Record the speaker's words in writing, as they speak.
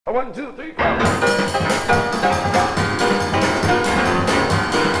1, 2, 3, 4.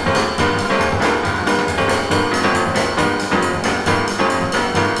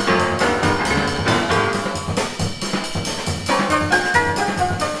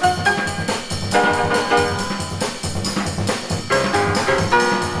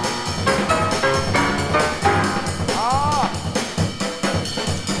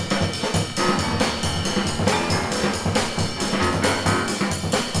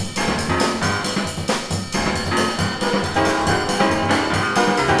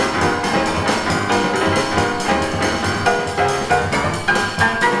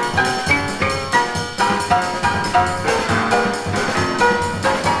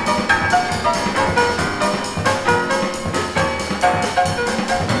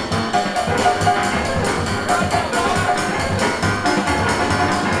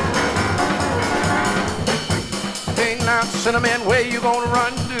 Cinnamon, where you gonna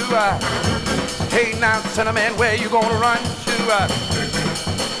run to? Hey now, cinnamon, where you gonna run to?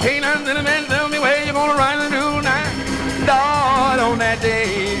 Hey now, cinnamon, tell me where you gonna run to now, Lord, on that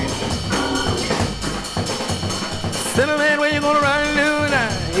day. Cinnamon, where you gonna run to now?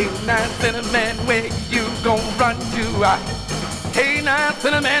 Hey now, cinnamon, where you gonna run to? Hey now,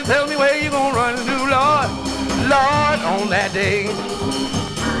 cinnamon, tell me where you gonna run to, Lord, Lord, on that day.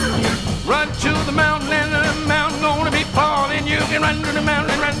 Run to the mountain and the mountain gonna be falling. You can run to the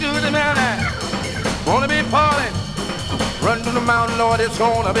mountain, run to the mountain. Gonna be falling. Run to the mountain, Lord, it's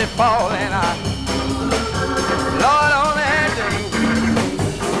gonna be falling. Lord, on that day.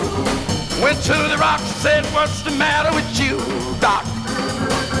 Went to the rock, said, what's the matter with you, Doc?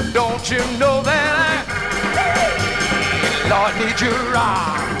 Don't you know that I, Lord, need you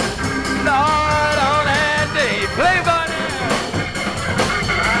rock? Lord, on that day. Play buddy.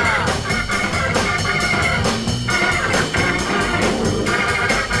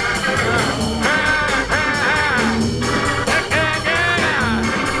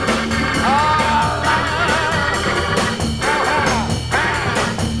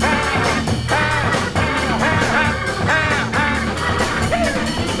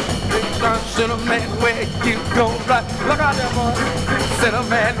 Cinnamon, where you gon' run? Look out there, boy.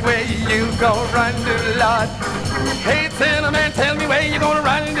 Cinnamon, where you gon' run to, Lord? Hey, Cinnamon, tell me where you gonna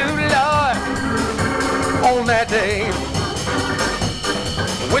run to, Lord? On that day,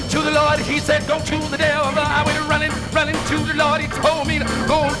 went to the Lord. He said, go to the devil. I went running to the Lord. He told me to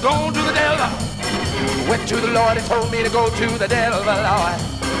go to the devil. Went to the Lord. He told me to go to the devil, Lord.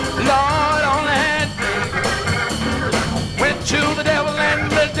 Lord, on that day. Went to the devil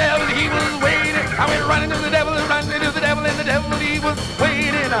and the devil, he was waiting. I went running to the devil and running to the devil and the devil, he was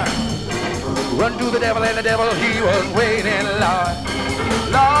waiting. Run to the devil and the devil, he was waiting, Lord.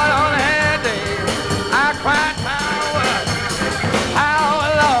 Lord, on that day, I cried, power,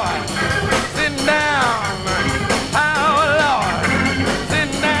 power, Lord. Sit down, power, Lord. Sit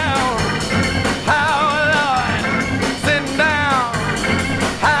down, power, Lord. Sit down,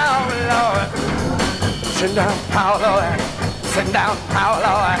 power, Lord. Sit down, power, Lord. Sit down, power,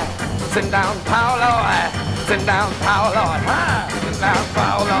 Lord. Sit down, power, Lord. Sit down, power, Lord. Sit down,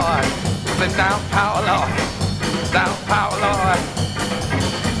 power, Lord. Sit down, power, Lord. Sit down, power, Lord.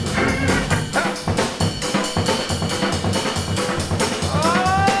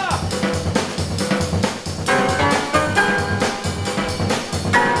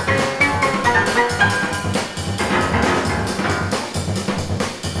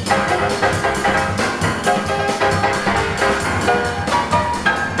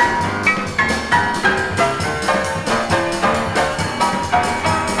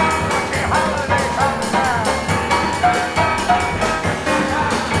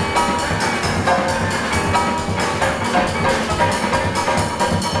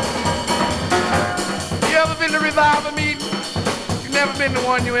 Been the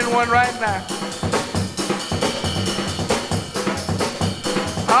one, you in one right now.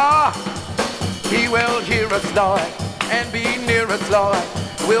 He will hear us, Lord, and be near us, Lord.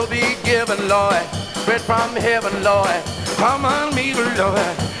 We'll be given, Lord, bread from heaven, Lord. Come on, me,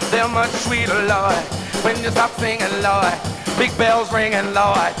 Lord, they're much sweeter, Lord, when you stop singing, Lord. Big bells ringing,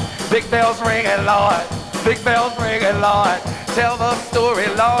 Lord, big bells ringing, Lord, big bells ringing, Lord. Tell the story,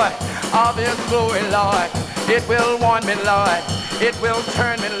 Lord, of His glory, Lord. It will warn me, Lord. It will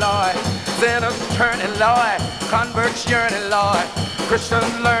turn me, Lord. Sinners turning, Lord. Converts yearning, Lord.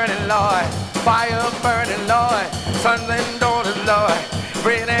 Christians learning, Lord. Fire burning, Lord. Sons and daughters, Lord.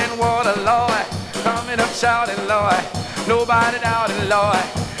 Bread and water, Lord. Coming up shouting, Lord. Nobody doubting, Lord.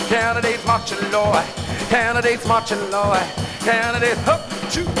 Candidates marching, Lord. Candidates marching, Lord. Candidates up,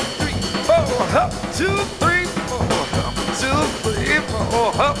 2, 3, 4, up, 2, 3, 4, up, 2, 3, people,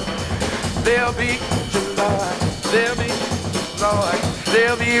 oh, they'll be watching, Lord. They'll be, Lord.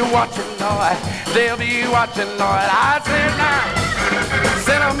 They'll be watching, Lord. They'll be watching, Lord. I said now,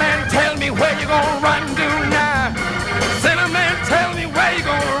 Cinnamon, tell me where you gonna run to now. Cinnamon, tell me where you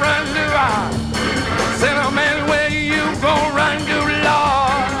gonna run to. Cinnamon, where you gonna run to,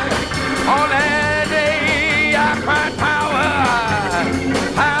 Lord? On that day I cried power,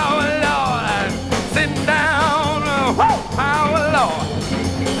 power, Lord. Sit down, whoa, power, Lord.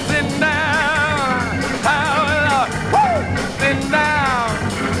 Sit down, power, Lord. Whoa, sit down,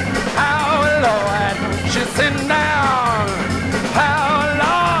 power, Lord. She's sitting down, power,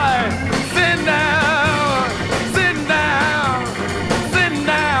 Lord. Sit down, sit down, sit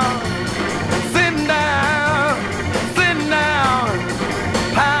down, sit down, sit down,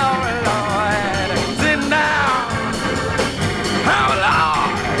 power, Lord. Sit down, power,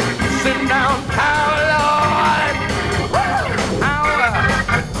 Lord. Sit down, power, Lord. Woo! Power,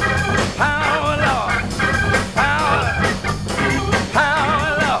 power, Lord. Power,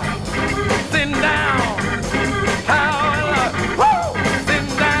 power, Lord. Sit down, power, Lord. Woo! Sit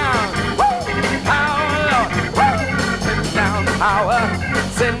down, woo! Power, Lord. Woo! Sit down, power.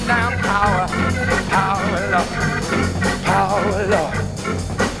 Sit down, power. Power, Lord. Power, Lord.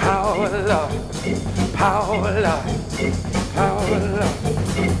 Power, Lord. Power, Lord. Power,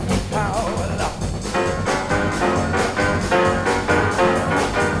 Lord.